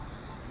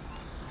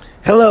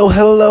Hello,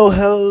 hello,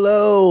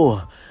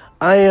 hello.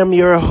 I am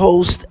your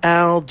host,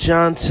 Al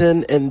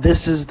Johnson, and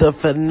this is the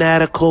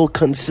Fanatical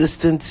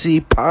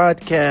Consistency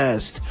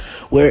Podcast,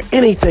 where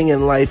anything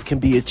in life can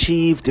be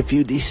achieved if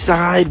you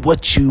decide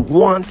what you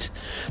want,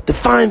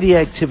 define the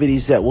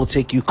activities that will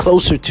take you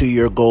closer to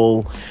your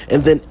goal,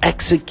 and then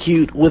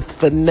execute with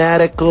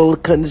fanatical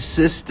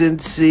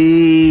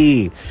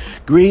consistency.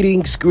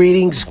 Greetings,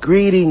 greetings,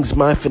 greetings,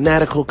 my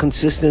Fanatical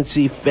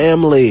Consistency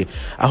family.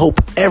 I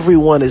hope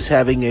everyone is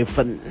having a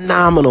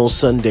phenomenal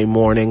Sunday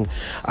morning.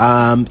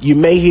 You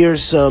may hear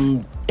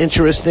some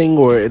interesting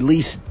or at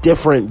least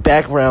different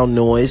background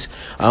noise,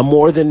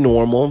 more than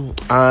normal.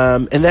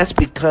 And that's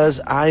because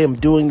I am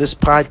doing this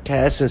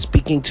podcast and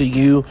speaking to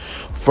you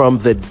from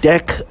the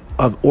deck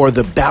or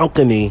the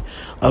balcony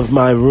of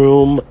my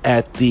room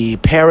at the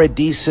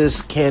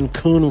Paradisus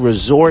Cancun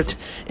Resort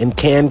in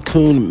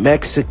Cancun,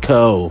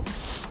 Mexico.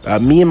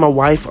 Me and my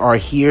wife are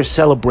here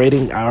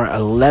celebrating our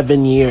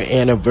 11-year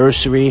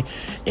anniversary,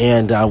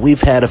 and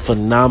we've had a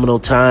phenomenal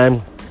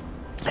time.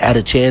 Had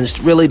a chance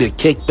really to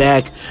kick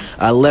back,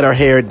 let our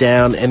hair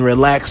down, and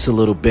relax a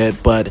little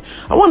bit. But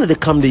I wanted to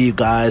come to you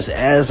guys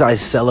as I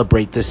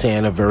celebrate this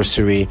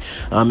anniversary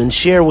and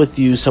share with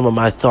you some of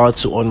my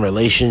thoughts on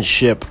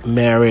relationship,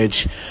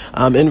 marriage,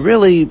 and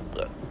really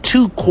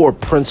two core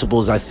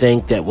principles, I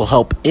think, that will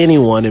help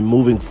anyone in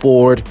moving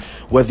forward,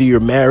 whether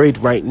you're married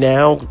right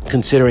now,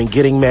 considering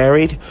getting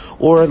married,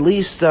 or at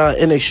least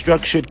in a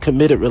structured,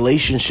 committed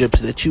relationship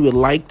that you would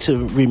like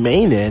to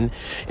remain in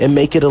and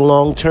make it a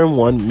long-term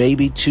one,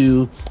 maybe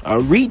to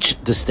reach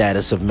the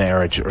status of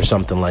marriage or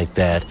something like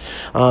that.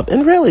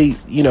 And really,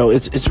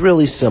 it's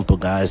really simple,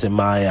 guys, in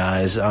my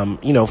eyes.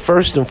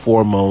 First and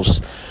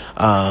foremost,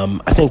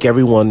 I think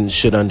everyone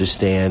should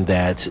understand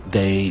that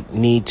they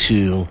need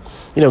to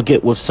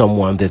get with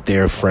someone that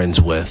they're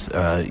friends with.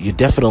 You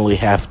definitely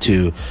have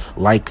to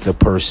like the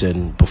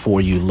person before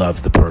you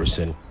love the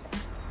person.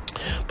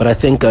 But I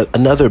think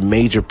another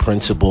major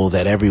principle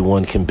that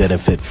everyone can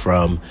benefit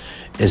from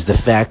is the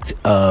fact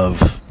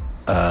of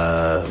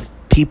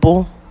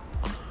people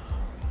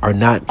are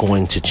not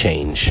going to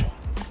change.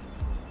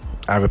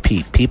 I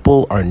repeat,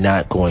 people are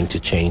not going to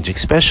change,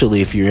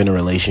 especially if you're in a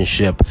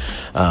relationship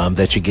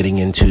that you're getting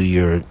into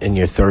in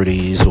your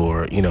 30s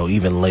or,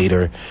 even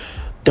later.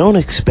 Don't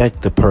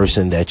expect the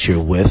person that you're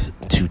with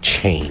to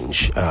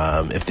change.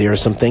 If there are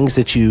some things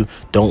that you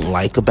don't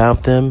like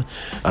about them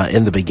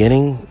in the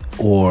beginning,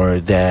 or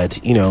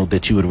that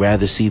you would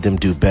rather see them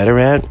do better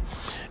at,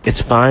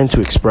 it's fine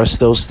to express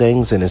those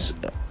things, and it's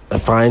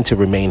fine to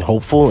remain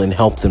hopeful and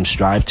help them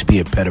strive to be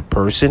a better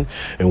person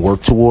and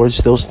work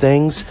towards those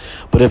things.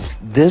 But if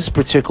this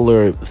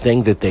particular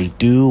thing that they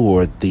do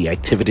or the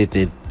activity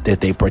that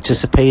they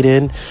participate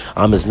in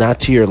is not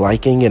to your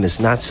liking and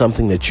it's not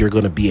something that you're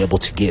going to be able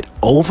to get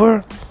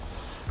over,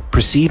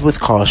 proceed with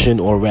caution,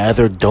 or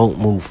rather don't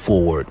move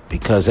forward,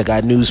 because I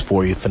got news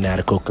for you,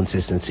 Fanatical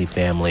Consistency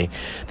family.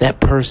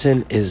 That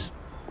person is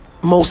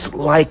most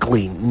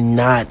likely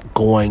not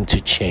going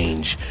to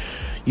change.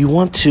 You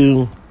want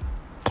to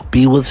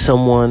be with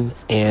someone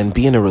and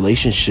be in a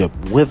relationship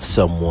with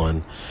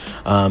someone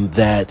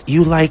that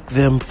you like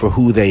them for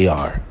who they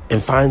are,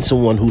 and find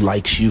someone who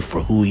likes you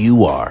for who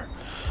you are.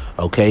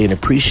 Okay, and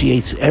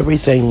appreciates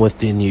everything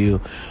within you,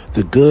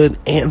 the good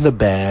and the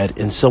bad,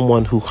 and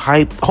someone who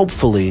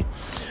hopefully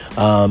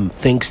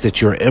thinks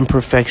that your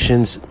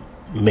imperfections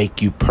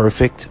make you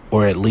perfect,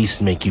 or at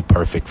least make you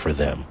perfect for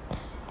them.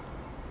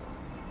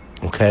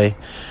 Okay,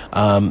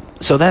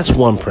 so that's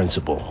one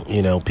principle.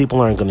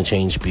 People aren't going to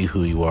change, be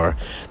who you are.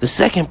 The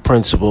second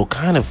principle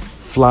kind of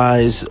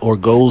flies or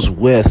goes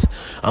with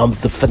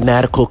the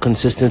fanatical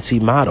consistency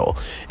model,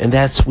 and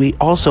that's we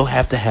also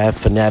have to have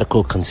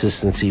fanatical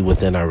consistency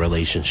within our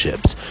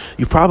relationships.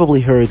 You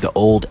probably heard the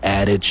old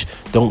adage,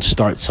 don't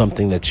start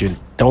something that you're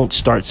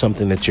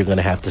going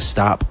to have to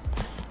stop.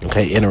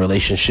 Okay, in a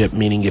relationship,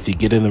 meaning if you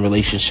get in the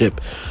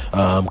relationship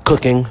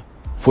cooking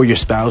for your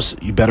spouse,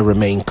 you better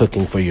remain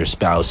cooking for your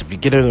spouse. If you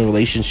get in a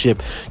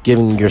relationship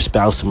giving your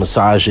spouse a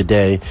massage a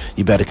day,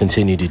 you better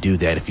continue to do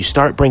that. If you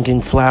start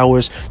bringing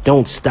flowers,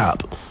 don't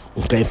stop.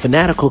 Okay,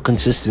 fanatical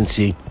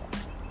consistency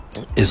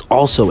is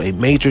also a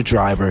major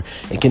driver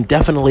and can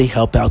definitely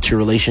help out your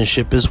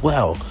relationship as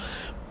well.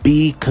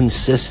 Be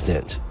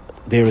consistent.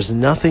 There is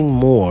nothing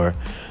more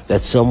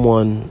that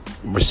someone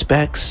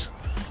respects,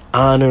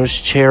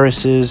 honors,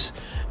 cherishes,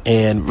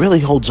 and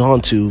really holds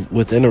on to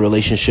within a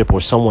relationship,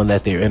 or someone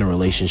that they're in a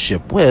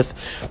relationship with,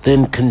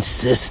 than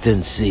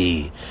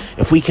consistency.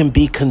 If we can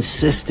be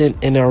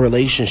consistent in our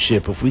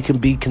relationship, if we can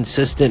be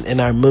consistent in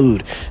our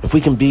mood, if we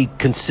can be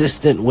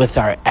consistent with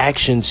our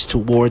actions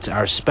towards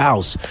our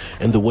spouse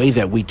and the way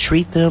that we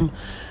treat them,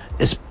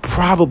 it's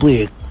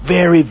probably a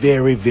very,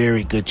 very,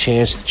 very good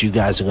chance that you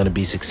guys are going to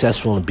be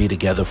successful and be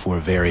together for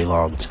a very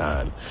long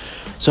time.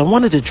 So I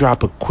wanted to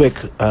drop a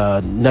quick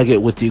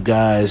nugget with you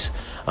guys.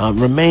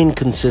 Remain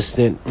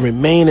consistent,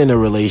 remain in a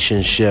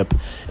relationship,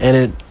 and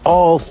in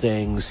all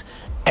things,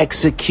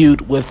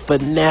 execute with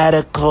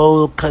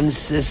fanatical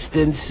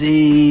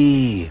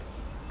consistency.